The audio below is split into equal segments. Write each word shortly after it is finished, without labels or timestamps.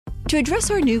To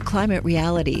address our new climate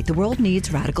reality, the world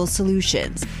needs radical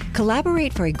solutions.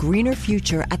 Collaborate for a greener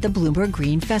future at the Bloomberg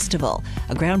Green Festival,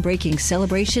 a groundbreaking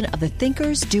celebration of the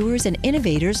thinkers, doers, and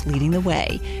innovators leading the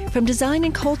way. From design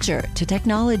and culture to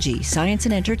technology, science,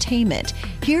 and entertainment,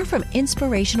 hear from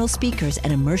inspirational speakers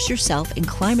and immerse yourself in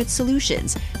climate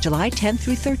solutions. July 10th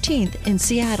through 13th in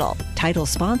Seattle. Title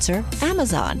sponsor,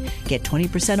 Amazon. Get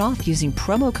 20% off using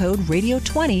promo code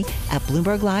radio20 at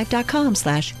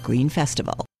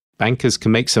bloomberglive.com/greenfestival. Bankers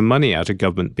can make some money out of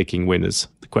government picking winners.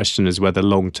 The question is whether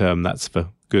long-term that's for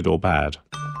good or bad.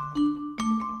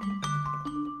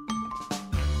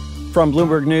 From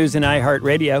Bloomberg News and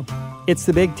iHeartRadio, it's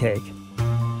The Big Take.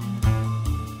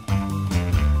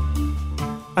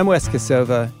 I'm Wes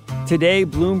Kosova. Today,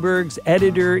 Bloomberg's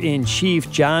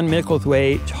editor-in-chief, John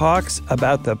Micklethwait, talks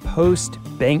about the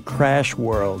post-bank crash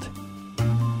world.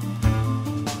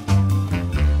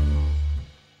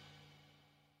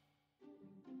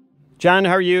 John,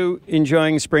 how are you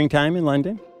enjoying springtime in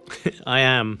London? I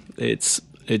am. It's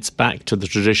back to the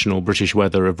traditional British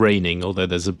weather of raining, although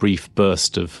there's a brief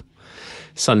burst of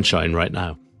sunshine right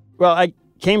now. Well, I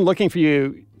came looking for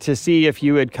you to see if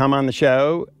you would come on the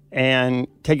show and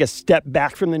take a step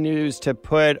back from the news to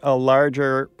put a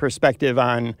larger perspective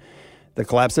on the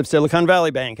collapse of Silicon Valley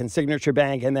Bank and Signature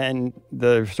Bank, and then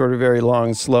the sort of very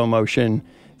long, slow motion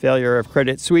failure of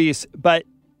Credit Suisse. But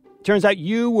turns out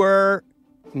you were,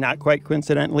 not quite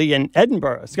coincidentally, in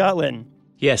Edinburgh, Scotland.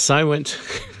 Yes, I went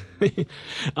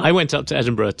up to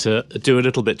Edinburgh to do a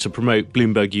little bit to promote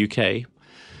Bloomberg UK.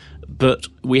 But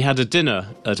we had a dinner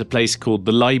at a place called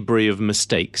the Library of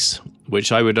Mistakes,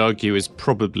 which I would argue is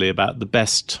probably about the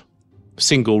best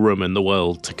single room in the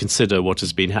world to consider what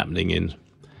has been happening in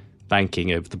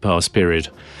banking over the past period.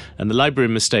 And the Library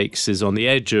of Mistakes is on the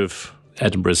edge of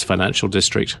Edinburgh's financial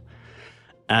district.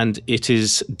 And it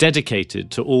is dedicated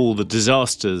to all the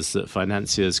disasters that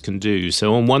financiers can do.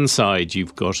 So on one side,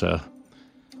 you've got a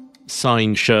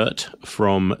signed shirt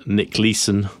from Nick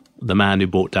Leeson, the man who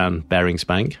brought down Barings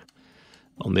Bank.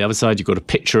 On the other side, you've got a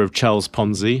picture of Charles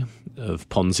Ponzi, of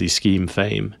Ponzi scheme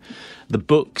fame. The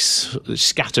books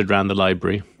scattered around the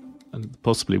library, and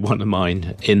possibly one of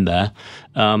mine in there,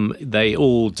 they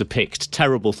all depict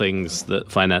terrible things that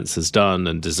finance has done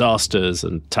and disasters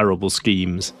and terrible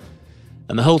schemes.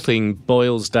 And the whole thing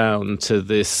boils down to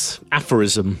this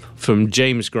aphorism from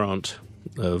James Grant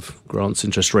of Grant's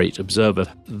Interest Rate Observer,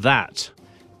 that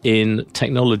in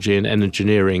technology and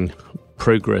engineering,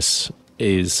 progress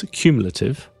is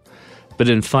cumulative, but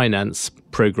in finance,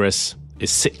 progress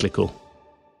is cyclical.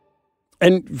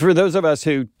 And for those of us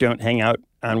who don't hang out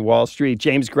on Wall Street,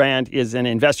 James Grant is an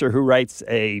investor who writes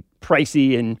a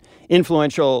pricey and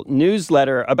influential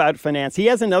newsletter about finance. He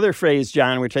has another phrase,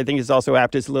 John, which I think is also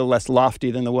apt. It's a little less lofty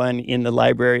than the one in the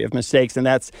Library of Mistakes, and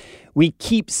that's, we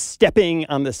keep stepping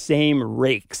on the same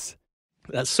rakes.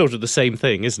 That's sort of the same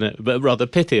thing, isn't it? But rather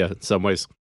pithier in some ways.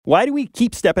 Why do we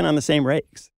keep stepping on the same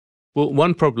rakes? Well,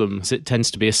 one problem is it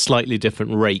tends to be a slightly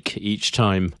different rake each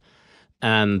time.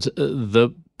 And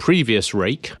the previous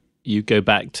rake, you go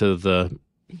back to the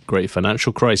great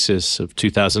financial crisis of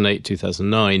 2008,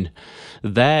 2009,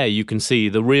 there you can see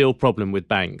the real problem with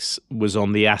banks was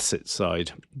on the asset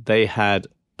side. They had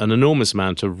an enormous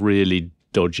amount of really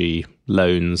dodgy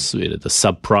loans, the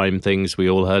subprime things we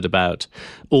all heard about,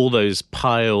 all those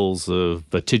piles of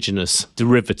vertiginous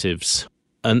derivatives.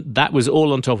 And that was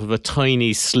all on top of a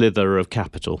tiny slither of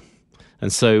capital.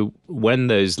 And so when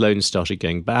those loans started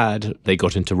going bad, they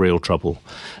got into real trouble.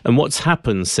 And what's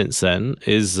happened since then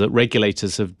is that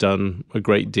regulators have done a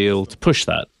great deal to push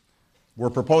that. We're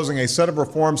proposing a set of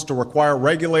reforms to require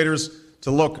regulators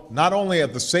to look not only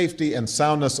at the safety and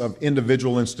soundness of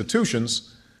individual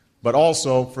institutions, but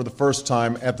also, for the first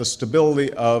time, at the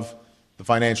stability of the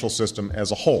financial system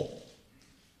as a whole.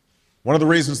 One of the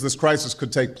reasons this crisis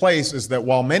could take place is that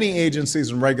while many agencies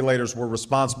and regulators were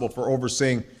responsible for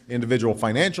overseeing individual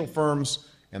financial firms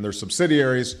and their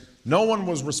subsidiaries, no one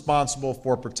was responsible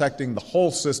for protecting the whole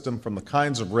system from the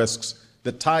kinds of risks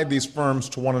that tied these firms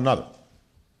to one another.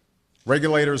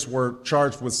 Regulators were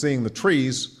charged with seeing the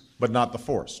trees, but not the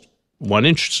forest. One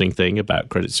interesting thing about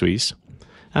Credit Suisse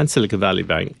and Silicon Valley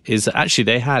Bank is that actually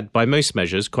they had, by most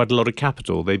measures, quite a lot of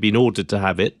capital. They'd been ordered to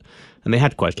have it, and they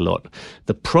had quite a lot.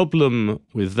 The problem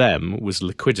with them was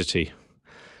liquidity.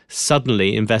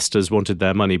 Suddenly, investors wanted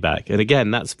their money back. And again,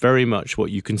 that's very much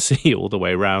what you can see all the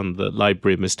way around the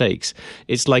Library of Mistakes.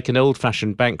 It's like an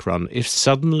old-fashioned bank run. If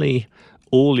suddenly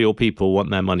all your people want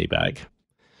their money back,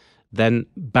 then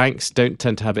banks don't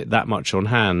tend to have it that much on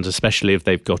hand, especially if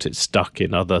they've got it stuck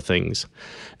in other things.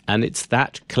 And it's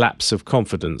that collapse of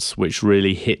confidence which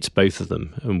really hit both of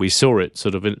them. And we saw it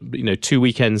sort of, 2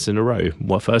 weekends in a row.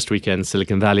 Well, first weekend,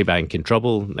 Silicon Valley Bank in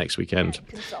trouble. Next weekend,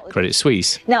 Credit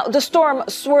Suisse. Now, the storm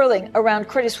swirling around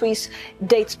Credit Suisse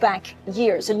dates back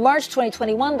years. In March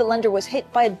 2021, the lender was hit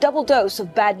by a double dose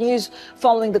of bad news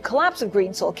following the collapse of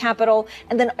Greensill Capital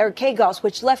and then Archegos,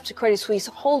 which left Credit Suisse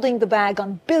holding the bag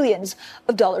on billions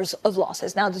of dollars of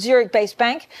losses. Now, the Zurich-based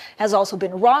bank has also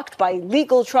been rocked by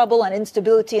legal trouble and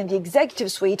instability in the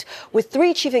executive suite, with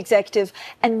 3 chief executives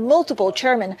and multiple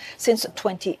chairmen since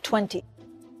 2020.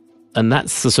 And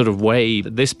that's the sort of way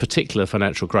that this particular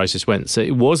financial crisis went. So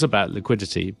it was about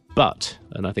liquidity, but,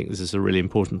 and I think this is a really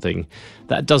important thing,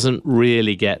 that doesn't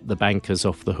really get the bankers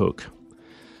off the hook.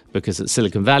 Because at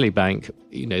Silicon Valley Bank,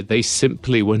 they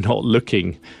simply were not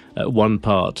looking at one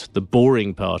part, the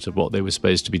boring part of what they were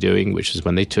supposed to be doing, which is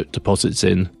when they took deposits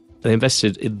in. They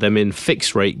invested them in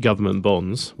fixed-rate government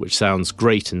bonds, which sounds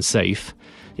great and safe,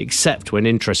 except when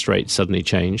interest rates suddenly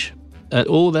change.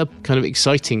 All the kind of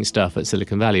exciting stuff at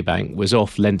Silicon Valley Bank was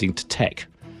off lending to tech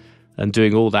and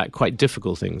doing all that quite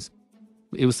difficult things.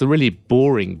 It was the really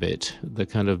boring bit, the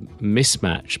kind of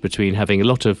mismatch between having a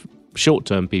lot of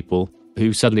short-term people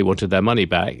who suddenly wanted their money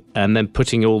back and then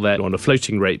putting all that on a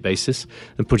floating rate basis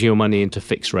and putting your money into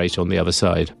fixed rate on the other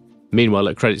side. Meanwhile,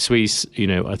 at Credit Suisse,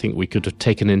 I think we could have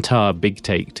taken an entire big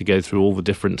take to go through all the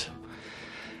different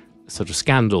sort of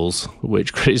scandals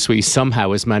which Credit Suisse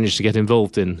somehow has managed to get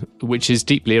involved in, which is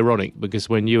deeply ironic because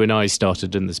when you and I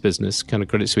started in this business, kind of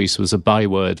Credit Suisse was a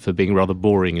byword for being rather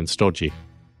boring and stodgy.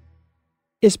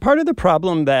 Is part of the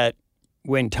problem that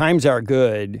when times are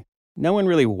good, no one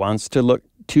really wants to look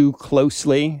too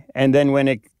closely, and then when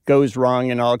it goes wrong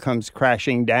and all comes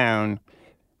crashing down,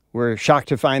 we're shocked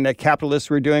to find that capitalists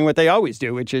were doing what they always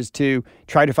do, which is to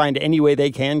try to find any way they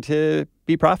can to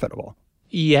be profitable?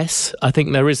 Yes, I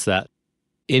think there is that.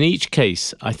 In each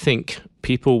case, I think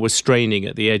people were straining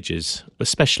at the edges,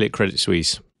 especially at Credit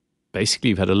Suisse.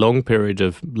 Basically, you've had a long period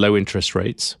of low interest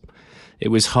rates. It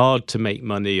was hard to make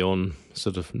money on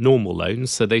sort of normal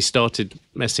loans, so they started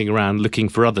messing around looking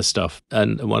for other stuff.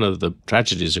 And one of the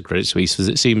tragedies of Credit Suisse was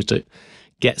it seems to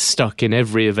get stuck in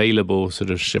every available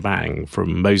sort of shebang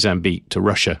from Mozambique to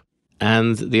Russia.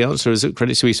 And the answer is that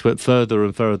Credit Suisse went further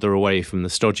and further away from the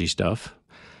stodgy stuff.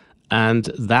 And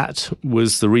that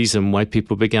was the reason why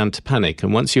people began to panic.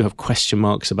 And once you have question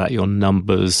marks about your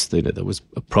numbers, there was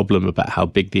a problem about how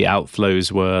big the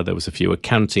outflows were, there was a few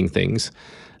accounting things.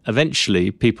 Eventually,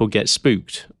 people get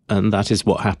spooked, and that is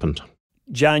what happened.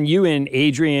 John, you and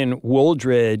Adrian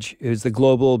Wooldridge, who's the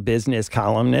global business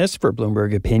columnist for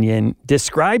Bloomberg Opinion,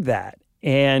 describe that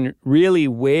and really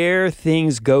where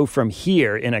things go from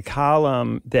here in a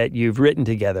column that you've written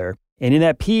together. And in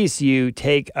that piece, you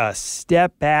take a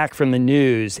step back from the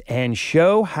news and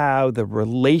show how the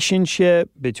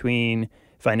relationship between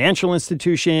financial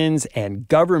institutions and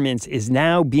governments is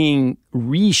now being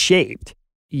reshaped.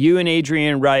 You and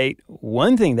Adrian write,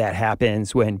 one thing that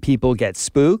happens when people get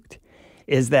spooked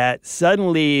is that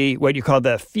suddenly what you call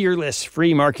the fearless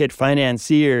free market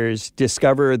financiers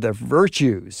discover the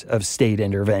virtues of state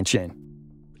intervention.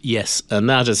 Yes, and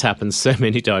that has happened so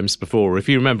many times before. If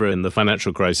you remember in the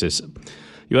financial crisis,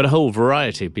 you had a whole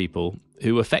variety of people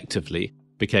who effectively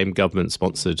became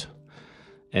government-sponsored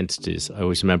entities. I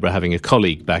always remember having a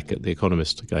colleague back at The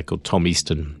Economist, a guy called Tom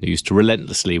Easton, who used to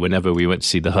relentlessly, whenever we went to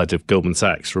see the HUD of Goldman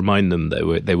Sachs, remind them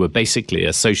they were basically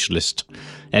a socialist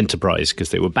enterprise because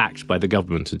they were backed by the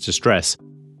government in distress.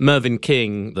 Mervyn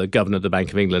King, the governor of the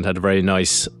Bank of England, had a very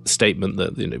nice statement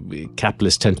that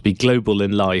capitalists tend to be global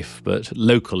in life but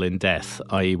local in death,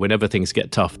 i.e. whenever things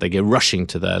get tough, they go rushing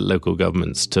to their local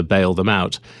governments to bail them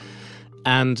out.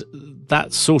 And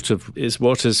that sort of is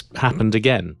what has happened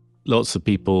again. Lots of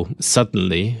people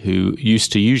suddenly who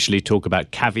used to usually talk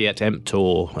about caveat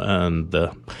emptor and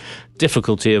the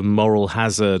difficulty of moral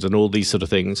hazard and all these sort of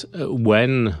things,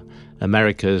 when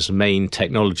America's main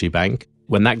technology bank,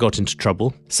 when that got into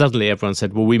trouble, suddenly everyone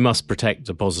said, well, we must protect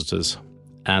depositors.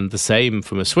 And the same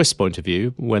from a Swiss point of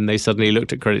view when they suddenly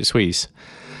looked at Credit Suisse.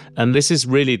 And this is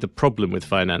really the problem with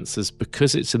finances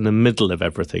because it's in the middle of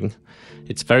everything.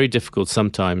 It's very difficult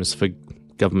sometimes for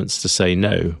governments to say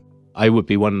no. I would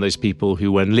be one of those people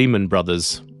who, when Lehman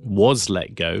Brothers was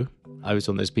let go, I was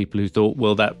one of those people who thought,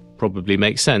 well, that probably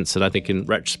makes sense. And I think in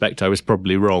retrospect, I was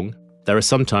probably wrong. There are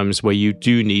some times where you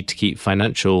do need to keep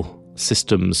financial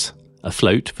systems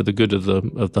afloat for the good of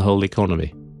the whole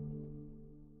economy.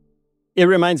 It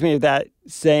reminds me of that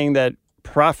saying that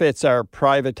profits are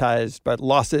privatized, but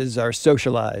losses are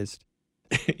socialized.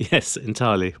 Yes,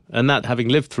 entirely. And that, having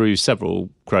lived through several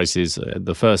crises,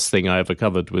 the first thing I ever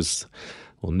covered was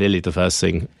or nearly the first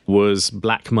thing, was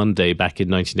Black Monday back in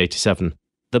 1987.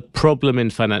 The problem in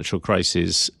financial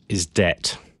crises is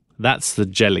debt. That's the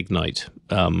gelignite.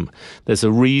 There's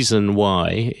a reason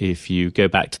why, if you go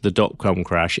back to the dot-com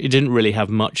crash, it didn't really have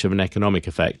much of an economic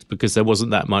effect because there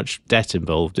wasn't that much debt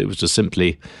involved. It was just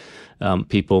simply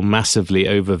people massively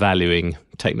overvaluing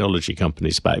technology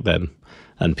companies back then.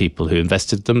 And people who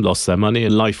invested them lost their money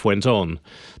and life went on.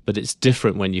 But it's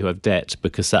different when you have debt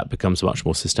because that becomes much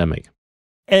more systemic.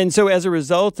 And so as a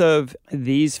result of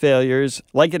these failures,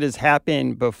 like it has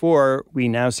happened before, we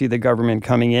now see the government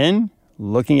coming in,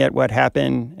 looking at what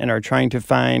happened, and are trying to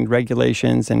find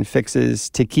regulations and fixes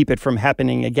to keep it from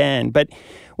happening again. But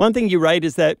one thing you write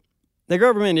is that the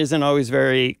government isn't always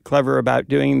very clever about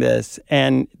doing this,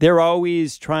 and they're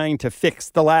always trying to fix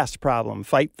the last problem,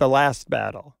 fight the last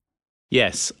battle.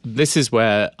 Yes, this is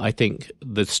where I think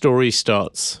the story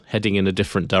starts heading in a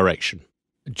different direction.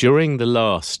 During the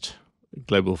last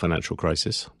global financial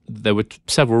crisis, there were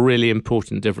several really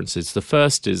important differences. The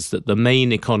first is that the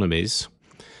main economies,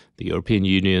 the European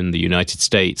Union, the United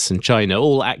States, and China,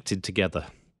 all acted together.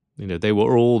 They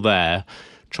were all there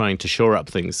trying to shore up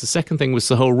things. The second thing was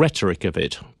the whole rhetoric of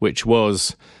it, which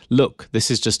was, look, this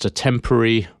is just a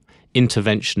temporary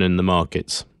intervention in the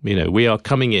markets. We are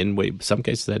coming in. In some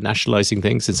cases, they're nationalizing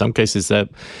things. In some cases, they're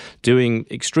doing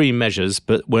extreme measures,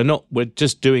 but we're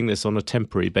just doing this on a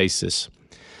temporary basis.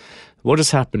 What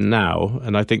has happened now,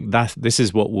 and I think that this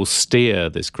is what will steer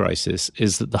this crisis,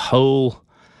 is that the whole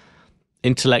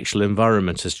intellectual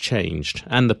environment has changed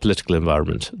and the political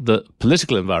environment. The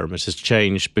political environment has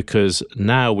changed because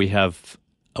now we have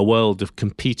a world of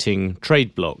competing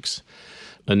trade blocs.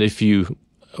 And if you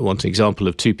want an example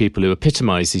of two people who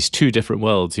epitomize these two different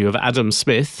worlds, you have Adam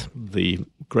Smith, the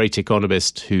great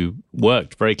economist who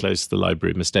worked very close to the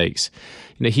Library of Mistakes.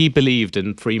 He believed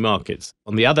in free markets.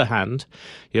 On the other hand,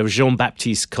 you have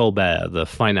Jean-Baptiste Colbert, the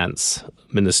finance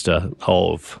minister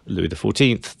of Louis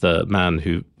XIV, the man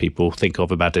who people think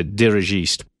of about a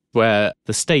dirigiste, where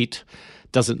the state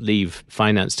doesn't leave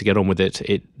finance to get on with it,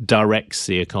 it directs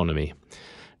the economy.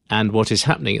 And what is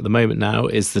happening at the moment now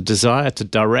is the desire to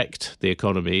direct the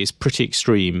economy is pretty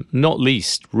extreme, not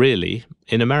least, really,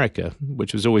 in America,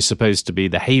 which was always supposed to be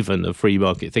the haven of free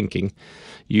market thinking.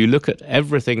 You look at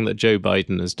everything that Joe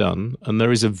Biden has done, and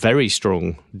there is a very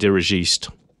strong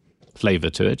dirigiste flavor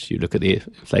to it. You look at the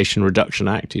Inflation Reduction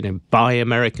Act, buy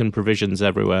American provisions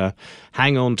everywhere,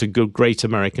 hang on to good, great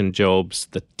American jobs,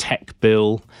 the tech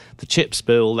bill, the chips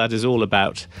bill, that is all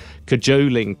about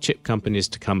cajoling chip companies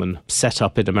to come and set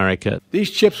up in America.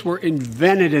 These chips were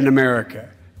invented in America.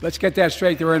 Let's get that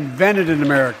straight. They were invented in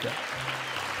America.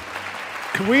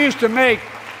 We used to make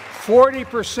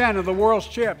 40% of the world's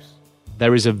chips.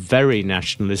 There is a very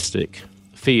nationalistic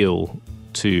feel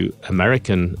to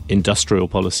American industrial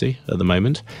policy at the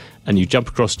moment, and you jump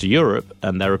across to Europe,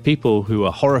 and there are people who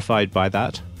are horrified by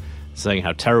that, saying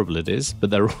how terrible it is, but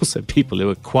there are also people who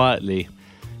are quietly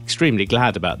extremely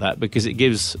glad about that because it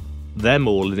gives them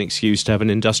all an excuse to have an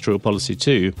industrial policy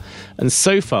too. And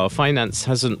so far, finance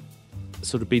hasn't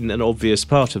sort of been an obvious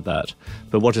part of that.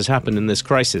 But what has happened in this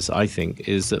crisis, I think,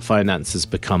 is that finance has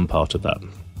become part of that.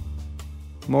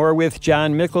 More with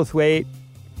John Micklethwaite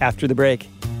after the break.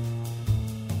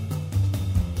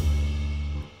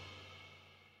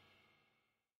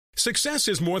 Success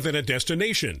is more than a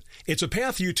destination. It's a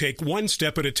path you take one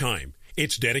step at a time.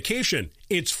 It's dedication,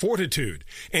 it's fortitude,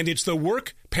 and it's the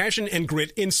work, passion, and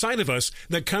grit inside of us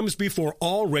that comes before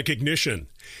all recognition.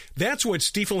 That's what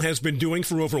Stifel has been doing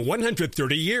for over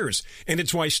 130 years, and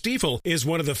it's why Stifel is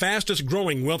one of the fastest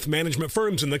growing wealth management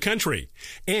firms in the country.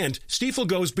 And Stifel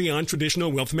goes beyond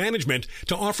traditional wealth management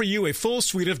to offer you a full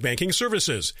suite of banking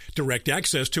services, direct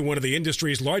access to one of the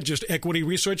industry's largest equity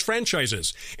research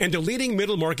franchises, and a leading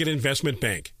middle market investment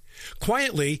bank.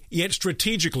 Quietly, yet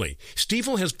strategically,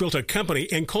 Stifel has built a company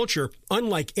and culture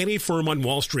unlike any firm on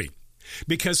Wall Street.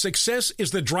 Because success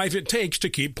is the drive it takes to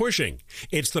keep pushing.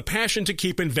 It's the passion to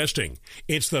keep investing.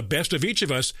 It's the best of each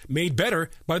of us made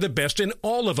better by the best in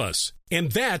all of us.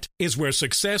 And that is where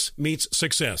success meets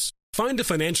success. Find a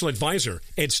financial advisor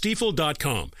at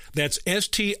Stifel.com. That's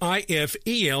Stifel.com.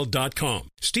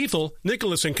 Stifel,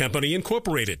 Nicholas & Company,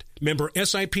 Incorporated. Member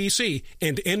SIPC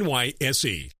and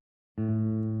NYSE.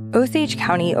 Osage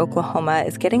County, Oklahoma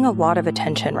is getting a lot of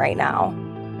attention right now.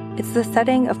 It's the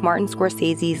setting of Martin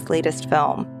Scorsese's latest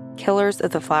film, Killers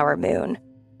of the Flower Moon.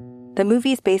 The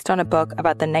movie's based on a book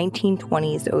about the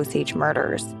 1920s Osage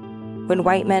murders, when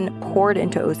white men poured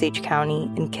into Osage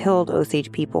County and killed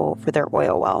Osage people for their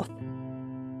oil wealth.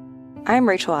 I'm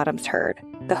Rachel Adams Heard,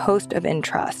 the host of In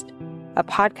Trust, a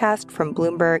podcast from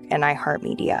Bloomberg and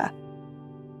iHeartMedia.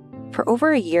 For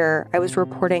over a year, I was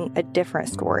reporting a different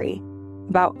story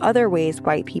about other ways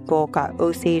white people got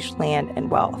Osage land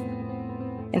and wealth,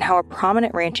 and how a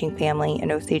prominent ranching family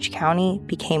in Osage County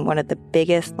became one of the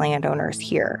biggest landowners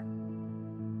here.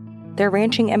 Their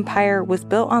ranching empire was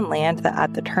built on land that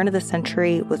at the turn of the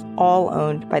century was all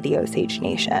owned by the Osage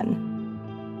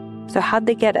Nation. So how'd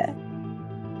they get it?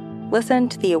 Listen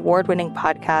to the award-winning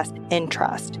podcast In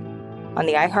Trust on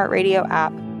the iHeartRadio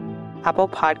app, Apple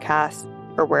Podcasts,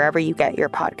 or wherever you get your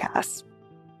podcasts.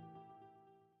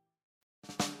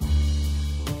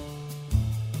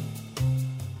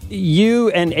 You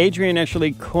and Adrian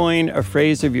actually coined a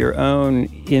phrase of your own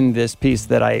in this piece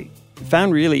that I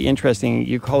found really interesting.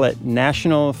 You call it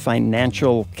national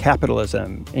financial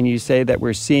capitalism, and you say that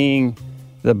we're seeing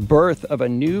the birth of a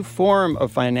new form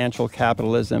of financial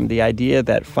capitalism. The idea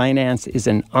that finance is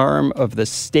an arm of the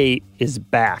state is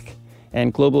back,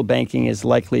 and global banking is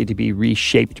likely to be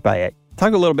reshaped by it.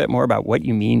 Talk a little bit more about what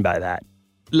you mean by that.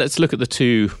 Let's look at the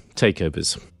two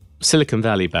takeovers. Silicon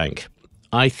Valley Bank.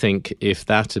 I think if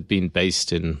that had been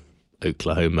based in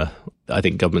Oklahoma, I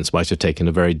think governments might have taken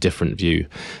a very different view.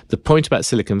 The point about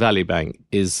Silicon Valley Bank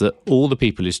is that all the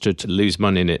people who stood to lose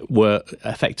money in it were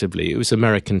effectively, it was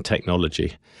American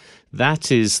technology.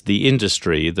 That is the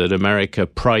industry that America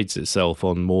prides itself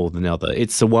on more than other.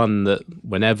 It's the one that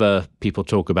whenever people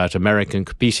talk about America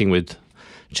competing with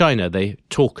China, they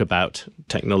talk about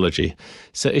technology.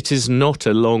 So it is not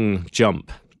a long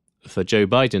jump for Joe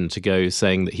Biden to go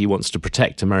saying that he wants to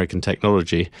protect American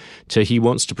technology to he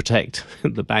wants to protect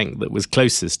the bank that was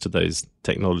closest to those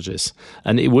technologies.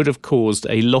 And it would have caused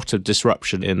a lot of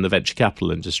disruption in the venture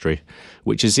capital industry,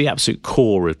 which is the absolute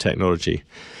core of technology.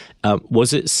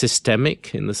 Was it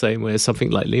systemic in the same way as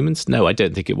something like Lehman's? No, I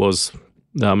don't think it was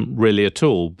really at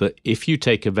all. But if you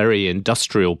take a very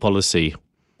industrial policy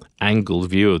angled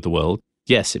view of the world,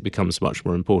 yes, it becomes much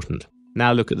more important.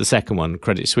 Now look at the second one,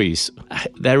 Credit Suisse.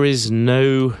 There is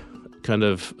no kind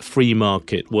of free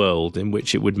market world in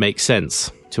which it would make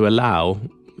sense to allow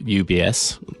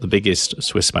UBS, the biggest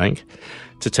Swiss bank,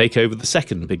 to take over the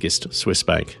second biggest Swiss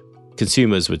bank.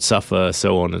 Consumers would suffer,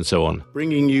 so on and so on.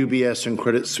 Bringing UBS and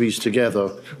Credit Suisse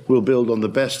together will build on the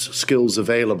best skills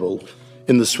available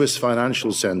in the Swiss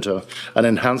Financial Centre and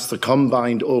enhance the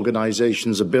combined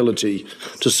organisation's ability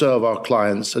to serve our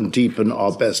clients and deepen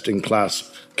our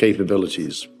best-in-class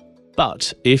capabilities.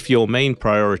 But if your main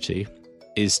priority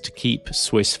is to keep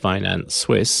Swiss finance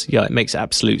Swiss, yeah, it makes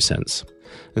absolute sense.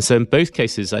 And so in both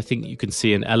cases, I think you can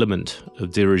see an element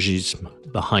of dirigisme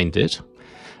behind it.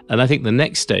 And I think the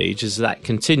next stage is that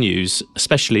continues,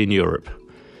 especially in Europe,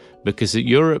 because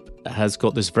Europe has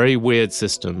got this very weird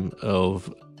system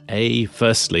of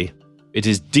firstly, it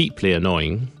is deeply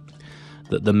annoying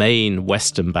that the main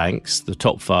Western banks, the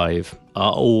top five,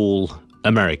 are all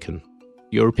American.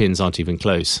 Europeans aren't even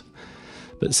close.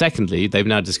 But secondly, they've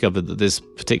now discovered that this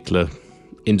particular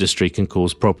industry can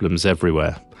cause problems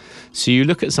everywhere. So you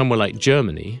look at somewhere like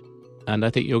Germany, and I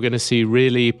think you're going to see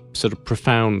really sort of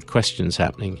profound questions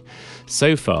happening.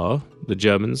 So far, the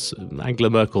Germans, Angela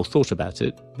Merkel thought about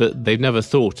it, but they've never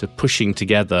thought of pushing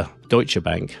together Deutsche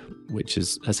Bank, which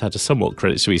has had a somewhat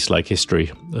Credit Suisse-like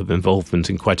history of involvement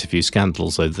in quite a few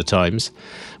scandals over the times,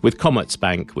 with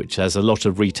Commerzbank, which has a lot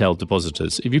of retail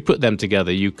depositors. If you put them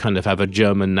together, you kind of have a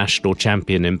German national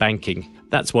champion in banking.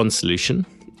 That's one solution.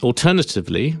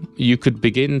 Alternatively, you could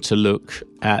begin to look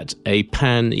at a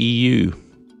pan-EU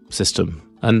system.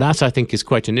 And that, I think, is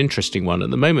quite an interesting one.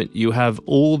 At the moment, you have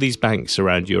all these banks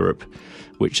around Europe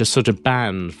which are sort of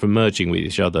banned from merging with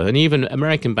each other. And even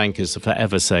American bankers are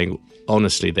forever saying,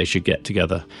 honestly, they should get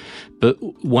together. But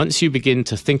once you begin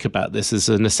to think about this as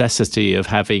a necessity of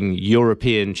having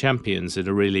European champions in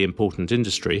a really important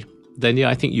industry, then, yeah,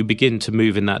 I think you begin to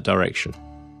move in that direction.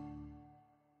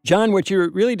 John, what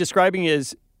you're really describing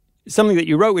is something that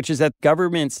you wrote, which is that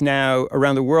governments now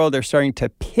around the world are starting to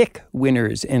pick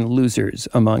winners and losers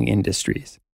among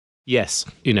industries. Yes.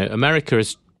 America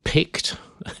has picked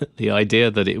the idea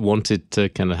that it wanted to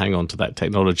kind of hang on to that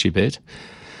technology bit.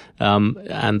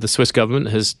 And the Swiss government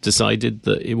has decided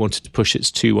that it wanted to push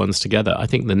its two ones together. I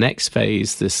think the next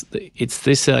phase, it's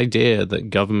this idea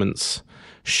that governments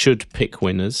should pick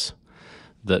winners,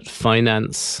 that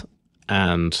finance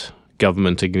and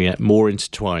government are going to get more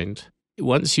intertwined.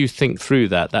 Once you think through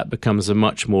that becomes a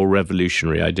much more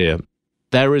revolutionary idea.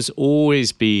 There has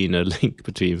always been a link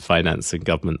between finance and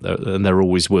government, and there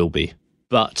always will be.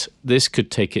 But this could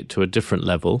take it to a different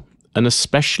level, and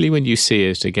especially when you see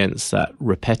it against that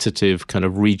repetitive kind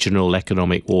of regional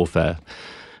economic warfare.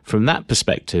 From that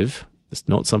perspective, it's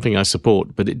not something I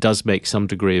support, but it does make some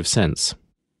degree of sense.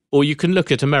 Or you can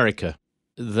look at America.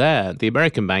 there, the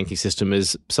American banking system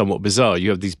is somewhat bizarre. You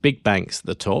have these big banks at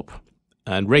the top,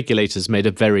 and regulators made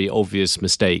a very obvious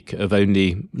mistake of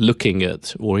only looking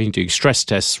at or doing stress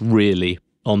tests really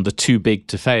on the too big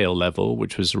to fail level,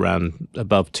 which was around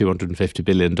above $250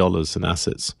 billion in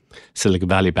assets. Silicon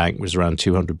Valley Bank was around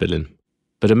 $200 billion.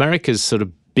 But America's sort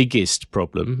of biggest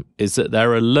problem is that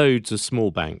there are loads of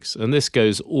small banks, and this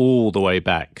goes all the way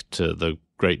back to the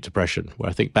Great Depression, where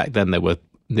I think back then there were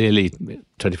nearly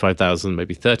 25,000,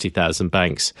 maybe 30,000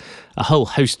 banks. A whole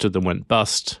host of them went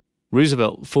bust.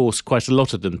 Roosevelt forced quite a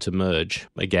lot of them to merge,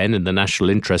 again, in the national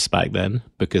interest back then,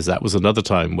 because that was another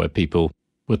time where people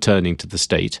were turning to the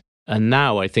state. And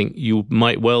now I think you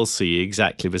might well see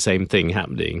exactly the same thing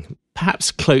happening,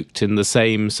 perhaps cloaked in the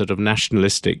same sort of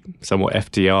nationalistic, somewhat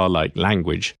FDR-like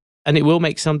language. And it will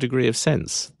make some degree of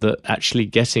sense that actually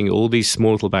getting all these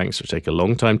small little banks, which take a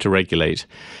long time to regulate,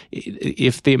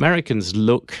 if the Americans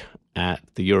look at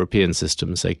the European system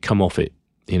and say, come off it,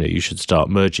 you should start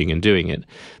merging and doing it,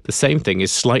 the same thing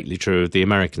is slightly true of the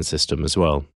American system as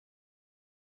well.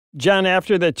 John,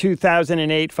 after the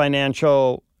 2008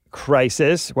 financial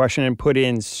crisis, Washington put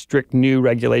in strict new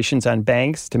regulations on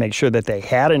banks to make sure that they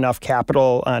had enough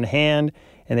capital on hand,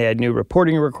 and they had new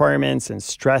reporting requirements and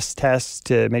stress tests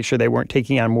to make sure they weren't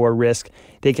taking on more risk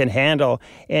they can handle.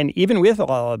 And even with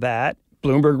all of that,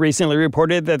 Bloomberg recently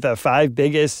reported that the 5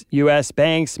 biggest U.S.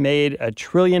 banks made $1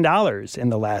 trillion in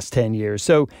the last 10 years.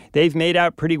 So they've made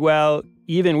out pretty well,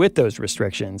 even with those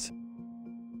restrictions.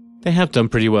 They have done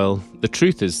pretty well. The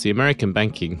truth is, the American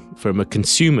banking, from a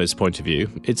consumer's point of view,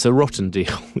 it's a rotten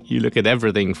deal. You look at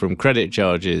everything from credit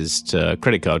charges to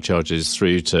credit card charges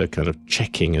through to kind of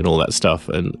checking and all that stuff.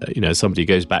 And, somebody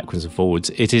goes backwards and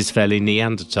forwards. It is fairly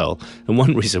Neanderthal. And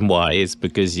one reason why is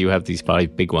because you have these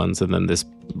 5 big ones and then this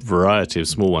variety of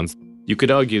small ones. You could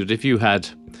argue that if you had,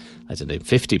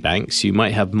 50 banks, you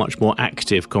might have much more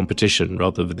active competition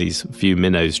rather than these few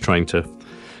minnows trying to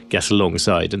get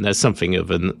alongside. And there's something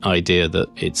of an idea that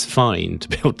it's fine to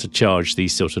be able to charge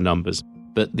these sort of numbers.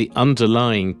 But the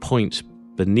underlying point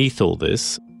beneath all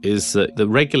this is that the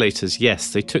regulators,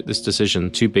 yes, they took this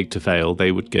decision too big to fail.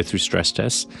 They would go through stress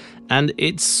tests. And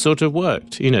it's sort of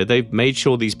worked. They've made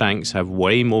sure these banks have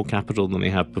way more capital than they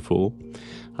have before.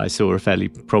 I saw a fairly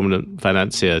prominent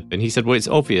financier, and he said, well, it's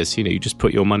obvious, you just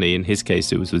put your money. In his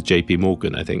case, it was with JP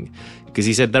Morgan, I think, because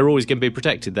he said they're always going to be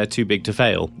protected. They're too big to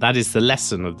fail. That is the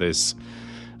lesson of this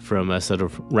from a sort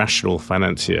of rational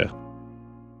financier.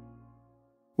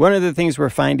 One of the things we're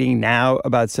finding now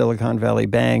about Silicon Valley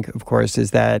Bank, of course,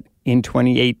 is that in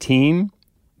 2018,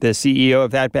 the CEO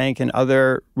of that bank and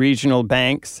other regional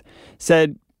banks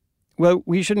said, well,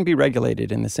 we shouldn't be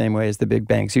regulated in the same way as the big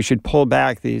banks. You should pull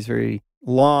back these very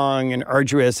long and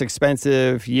arduous,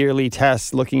 expensive yearly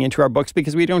tests looking into our books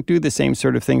because we don't do the same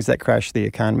sort of things that crash the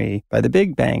economy by the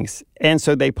big banks. And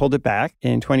so they pulled it back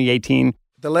in 2018.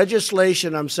 The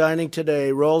legislation I'm signing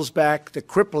today rolls back the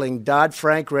crippling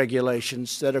Dodd-Frank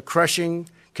regulations that are crushing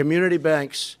community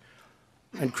banks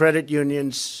and credit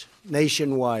unions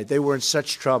nationwide. They were in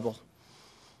such trouble.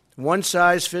 One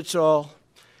size fits all.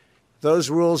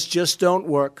 Those rules just don't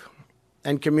work.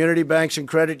 And community banks and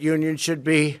credit unions should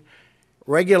be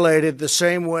regulated the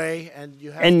same way.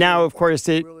 And now, of course,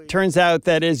 it turns out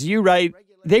that, as you write,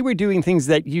 they were doing things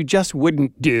that you just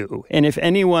wouldn't do. And if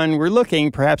anyone were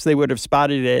looking, perhaps they would have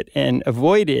spotted it and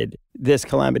avoided this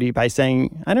calamity by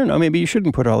saying, I don't know, maybe you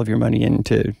shouldn't put all of your money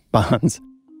into bonds.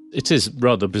 It is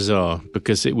rather bizarre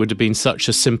because it would have been such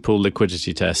a simple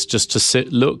liquidity test just to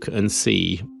sit, look and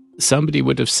see. Somebody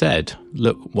would have said,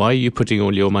 look, why are you putting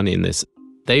all your money in this?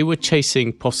 They were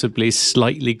chasing possibly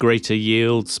slightly greater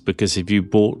yields because if you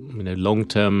bought,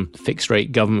 long-term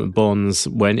fixed-rate government bonds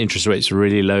when interest rates were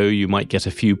really low, you might get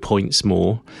a few points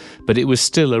more. But it was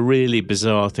still a really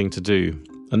bizarre thing to do.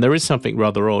 And there is something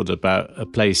rather odd about a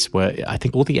place where I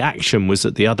think all the action was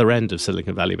at the other end of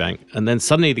Silicon Valley Bank. And then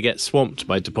suddenly they get swamped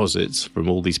by deposits from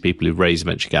all these people who've raised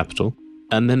venture capital.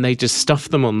 And then they just stuff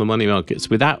them on the money markets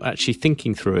without actually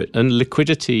thinking through it. And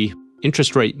liquidity,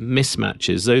 interest rate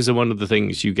mismatches, those are one of the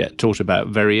things you get taught about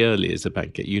very early as a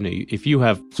banker. If you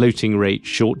have floating rate,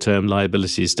 short-term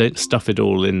liabilities, don't stuff it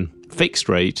all in fixed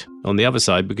rate on the other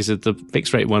side, because if the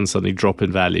fixed rate ones suddenly drop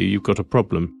in value, you've got a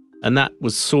problem. And that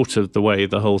was sort of the way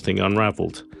the whole thing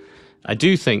unraveled. I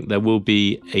do think there will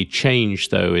be a change,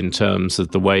 though, in terms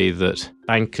of the way that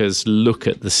bankers look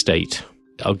at the state.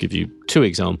 I'll give you 2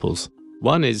 examples.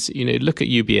 One is, look at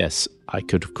UBS. I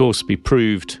could, of course, be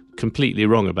proved completely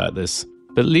wrong about this.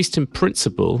 But at least in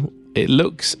principle, it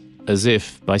looks as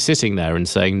if by sitting there and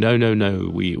saying,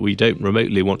 no, we don't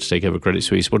remotely want to take over Credit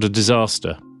Suisse, what a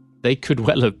disaster. they could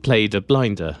well have played a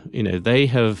blinder. They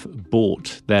have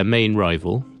bought their main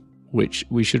rival, which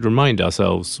we should remind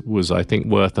ourselves was, I think,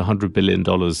 worth $100 billion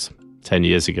 10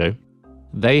 years ago.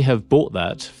 They have bought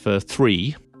that for $3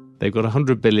 billion. They've got a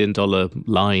 $100 billion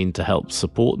line to help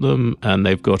support them, and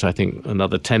they've got, I think,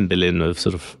 another $10 billion of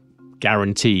sort of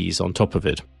guarantees on top of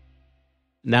it.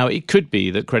 Now, it could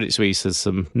be that Credit Suisse has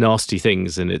some nasty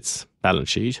things in its balance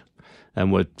sheet,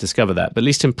 and we'll discover that. But at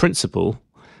least in principle,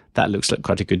 that looks like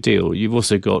quite a good deal. You've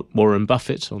also got Warren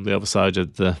Buffett on the other side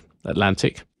of the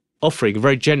Atlantic, offering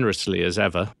very generously as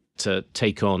ever to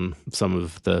take on some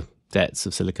of the debts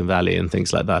of Silicon Valley and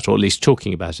things like that, or at least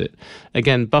talking about it.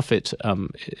 Again, Buffett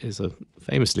is a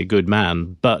famously good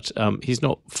man, but he's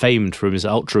not famed for his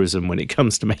altruism when it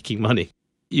comes to making money.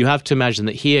 You have to imagine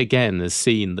that he again has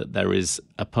seen that there is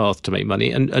a path to make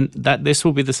money, and that this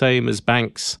will be the same as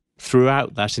banks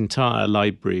throughout that entire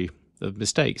library of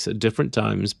mistakes. At different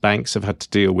times, banks have had to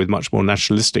deal with much more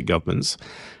nationalistic governments,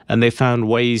 and they found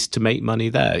ways to make money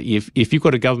there. If you've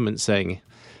got a government saying,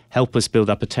 help us build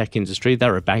up a tech industry,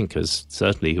 there are bankers,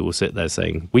 certainly, who will sit there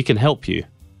saying, we can help you.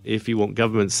 If you want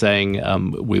governments saying,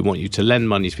 we want you to lend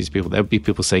money to these people, there'll be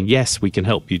people saying, yes, we can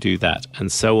help you do that,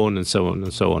 and so on and so on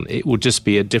and so on. It will just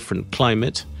be a different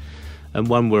climate, and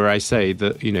one where I say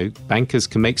that, bankers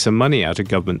can make some money out of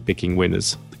government picking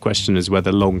winners. The question is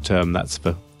whether long-term that's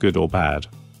for good or bad.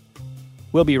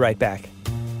 We'll be right back.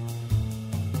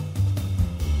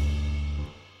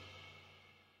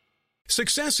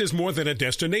 Success is more than a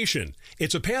destination.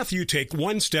 It's a path you take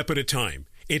one step at a time.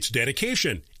 It's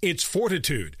dedication, it's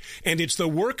fortitude, and it's the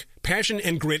work, passion,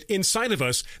 and grit inside of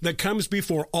us that comes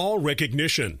before all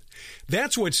recognition.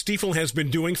 That's what Stifel has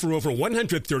been doing for over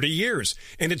 130 years,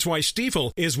 and it's why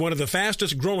Stifel is one of the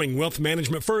fastest growing wealth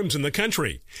management firms in the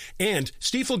country. And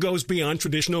Stifel goes beyond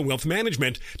traditional wealth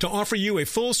management to offer you a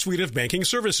full suite of banking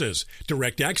services,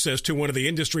 direct access to one of the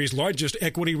industry's largest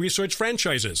equity research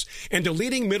franchises, and a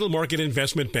leading middle market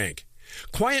investment bank.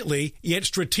 Quietly, yet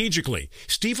strategically,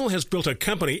 Stifel has built a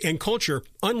company and culture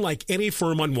unlike any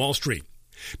firm on Wall Street.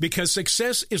 Because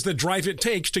success is the drive it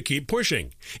takes to keep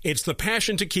pushing. It's the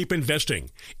passion to keep investing.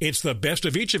 It's the best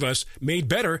of each of us made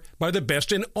better by the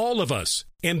best in all of us.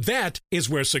 And that is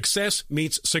where success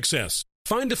meets success.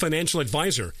 Find a financial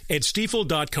advisor at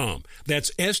Stifel.com.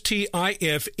 That's Stifel.com.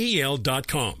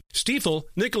 Stifel,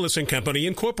 Nicholas & Company,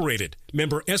 Incorporated.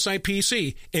 Member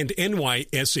SIPC and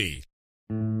NYSE.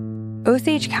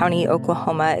 Osage County,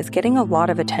 Oklahoma is getting a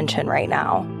lot of attention right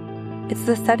now. It's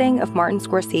the setting of Martin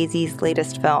Scorsese's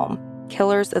latest film,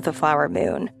 Killers of the Flower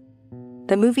Moon.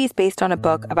 The movie's based on a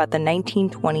book about the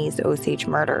 1920s Osage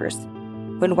murders,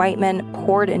 when white men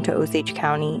poured into Osage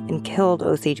County and killed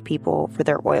Osage people for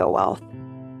their oil wealth.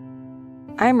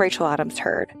 I'm Rachel Adams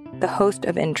Hurd, the host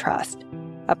of In Trust,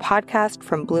 a podcast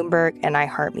from Bloomberg and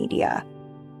iHeartMedia.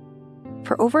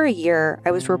 For over a year, I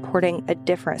was reporting a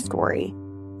different story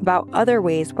about other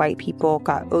ways white people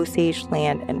got Osage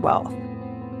land and wealth,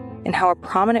 and how a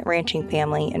prominent ranching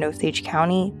family in Osage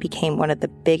County became one of the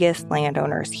biggest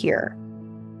landowners here.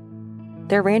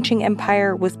 Their ranching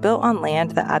empire was built on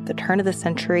land that at the turn of the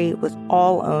century was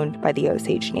all owned by the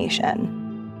Osage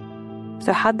Nation.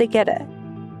 So how'd they get it?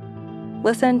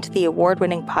 Listen to the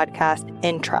award-winning podcast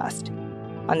In Trust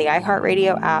on the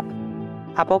iHeartRadio app,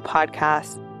 Apple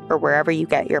Podcasts, or wherever you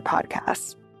get your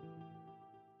podcasts.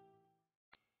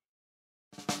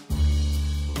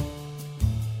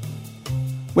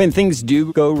 When things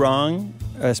do go wrong,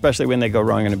 especially when they go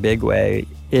wrong in a big way,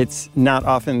 it's not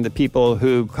often the people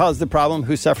who cause the problem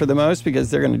who suffer the most because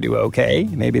they're going to do okay.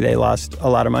 Maybe they lost a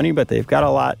lot of money, but they've got a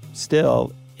lot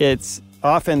still. It's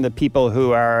often the people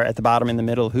who are at the bottom in the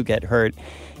middle who get hurt.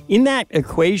 In that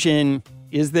equation,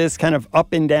 is this kind of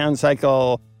up and down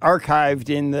cycle archived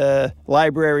in the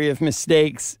library of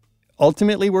mistakes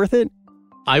ultimately worth it?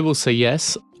 I will say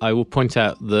yes. I will point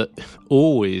out that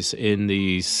always in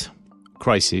these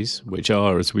crises, which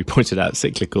are, as we pointed out,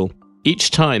 cyclical,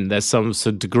 each time there's some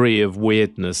sort of degree of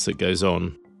weirdness that goes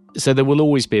on. So there will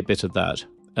always be a bit of that.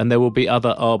 And there will be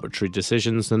other arbitrary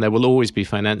decisions, and there will always be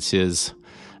financiers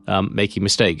making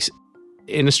mistakes.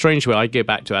 In a strange way, I go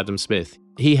back to Adam Smith.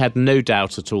 He had no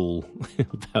doubt at all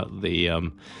about the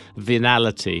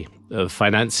venality of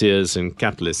financiers and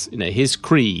capitalists. His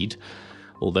creed,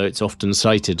 although it's often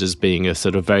cited as being a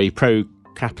sort of very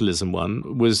pro-capitalism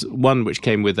one, was one which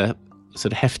came with a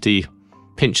sort of hefty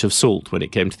pinch of salt when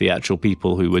it came to the actual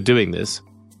people who were doing this.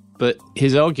 But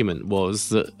his argument was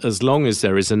that as long as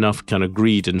there is enough kind of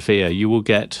greed and fear, you will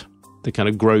get the kind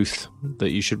of growth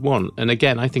that you should want. And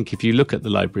again, I think if you look at the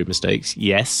library of mistakes,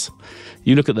 yes,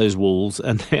 you look at those walls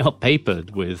and they are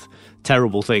papered with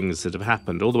terrible things that have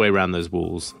happened all the way around those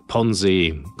walls.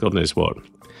 Ponzi, God knows what.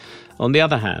 On the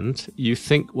other hand, you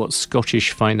think what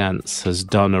Scottish finance has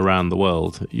done around the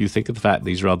world. You think of the fact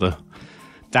these rather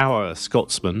dour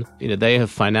Scotsmen, they have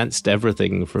financed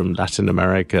everything from Latin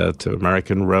America to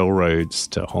American railroads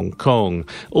to Hong Kong,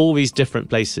 all these different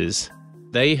places.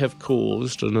 They have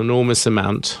caused an enormous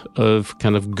amount of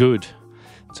kind of good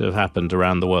to have happened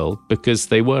around the world because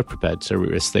they were prepared to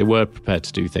risk, they were prepared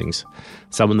to do things.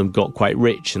 Some of them got quite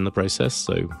rich in the process,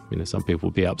 so some people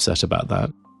will be upset about that.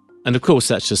 And of course,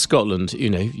 that's just Scotland.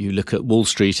 You look at Wall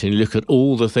Street and you look at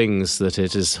all the things that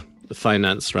it has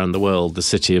financed around the world, the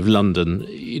city of London.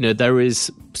 There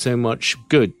is so much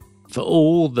good. For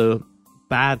all the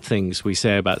bad things we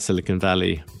say about Silicon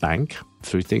Valley Bank,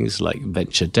 through things like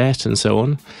venture debt and so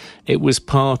on, it was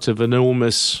part of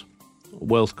enormous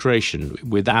wealth creation.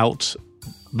 Without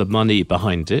the money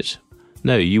behind it,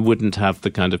 no, you wouldn't have the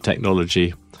kind of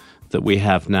technology that we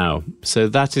have now. So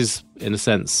that is, in a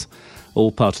sense,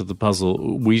 all part of the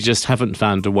puzzle. We just haven't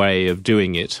found a way of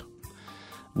doing it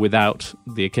without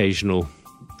the occasional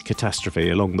catastrophe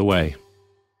along the way.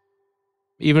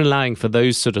 Even allowing for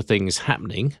those sort of things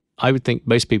happening, I would think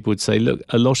most people would say, look,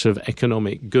 a lot of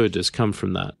economic good has come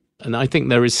from that. And I think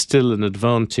there is still an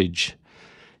advantage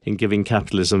in giving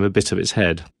capitalism a bit of its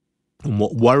head. And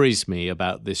what worries me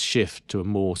about this shift to a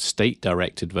more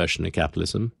state-directed version of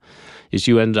capitalism is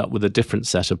you end up with a different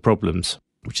set of problems,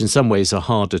 which in some ways are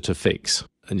harder to fix.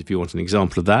 And if you want an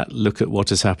example of that, look at what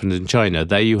has happened in China.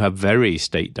 There you have very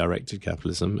state-directed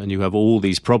capitalism, and you have all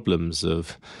these problems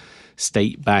of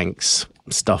state banks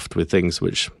stuffed with things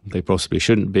which they possibly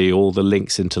shouldn't be, all the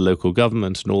links into local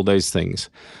government and all those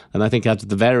things. And I think out of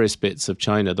the various bits of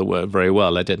China that work very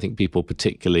well, I don't think people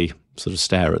particularly sort of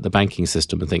stare at the banking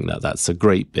system and think that that's a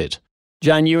great bit.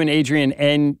 John, you and Adrian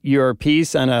end your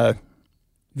piece on a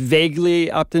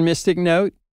vaguely optimistic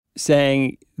note,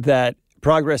 saying that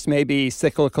progress may be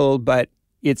cyclical, but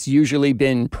it's usually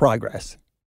been progress.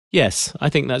 Yes, I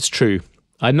think that's true.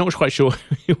 I'm not quite sure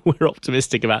we're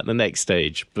optimistic about the next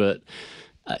stage, but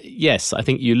yes, I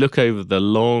think you look over the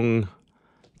long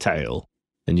tail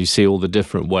and you see all the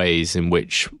different ways in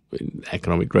which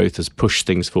economic growth has pushed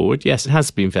things forward. Yes, it has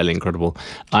been fairly incredible.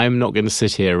 I'm not going to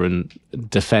sit here and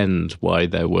defend why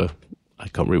there were, I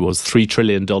can't remember, it was $3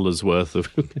 trillion worth of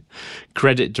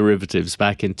credit derivatives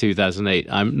back in 2008.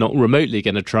 I'm not remotely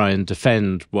going to try and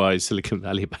defend why Silicon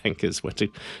Valley bankers went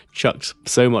to chuck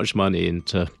so much money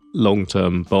into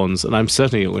long-term bonds. And I'm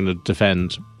certainly not going to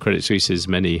defend Credit Suisse's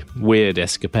many weird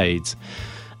escapades.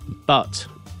 But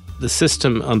the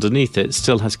system underneath it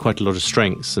still has quite a lot of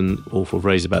strengths, and awful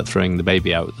phrase about throwing the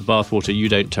baby out with the bathwater. You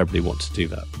don't terribly want to do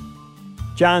that.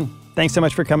 John, thanks so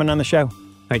much for coming on the show.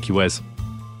 Thank you, Wes.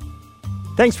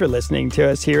 Thanks for listening to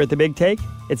us here at The Big Take.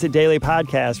 It's a daily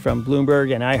podcast from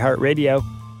Bloomberg and iHeartRadio.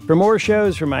 For more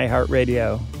shows from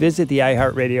iHeartRadio, visit the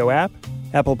iHeartRadio app,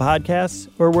 Apple Podcasts,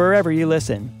 or wherever you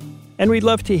listen. And we'd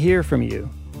love to hear from you.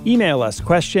 Email us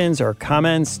questions or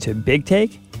comments to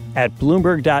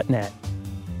bigtake@bloomberg.net.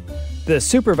 The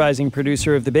supervising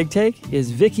producer of The Big Take is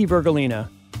Vicky Vergolina.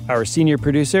 Our senior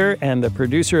producer and the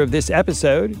producer of this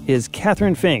episode is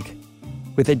Catherine Fink,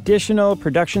 with additional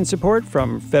production support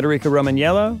from Federica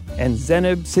Romagnello and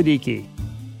Zenib Siddiqui.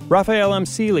 Raphael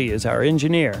Amsili is our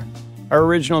engineer. Our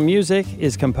original music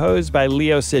is composed by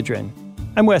Leo Sidran.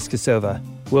 I'm Wes Kosova.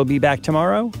 We'll be back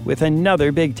tomorrow with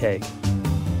another Big Take.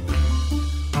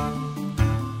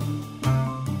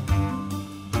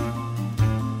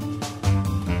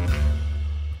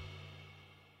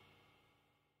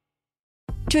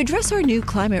 To address our new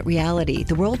climate reality,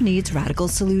 the world needs radical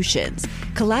solutions.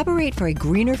 Collaborate for a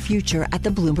greener future at the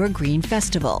Bloomberg Green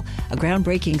Festival, a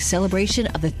groundbreaking celebration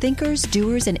of the thinkers,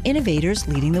 doers, and innovators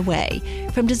leading the way.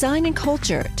 From design and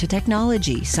culture to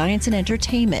technology, science, and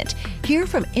entertainment, hear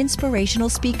from inspirational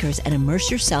speakers and immerse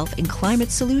yourself in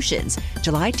climate solutions.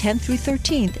 July 10th through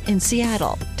 13th in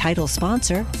Seattle. Title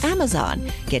sponsor, Amazon.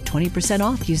 Get 20%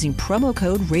 off using promo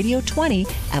code RADIO20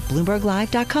 at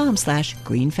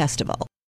BloombergLive.com/Green Festival.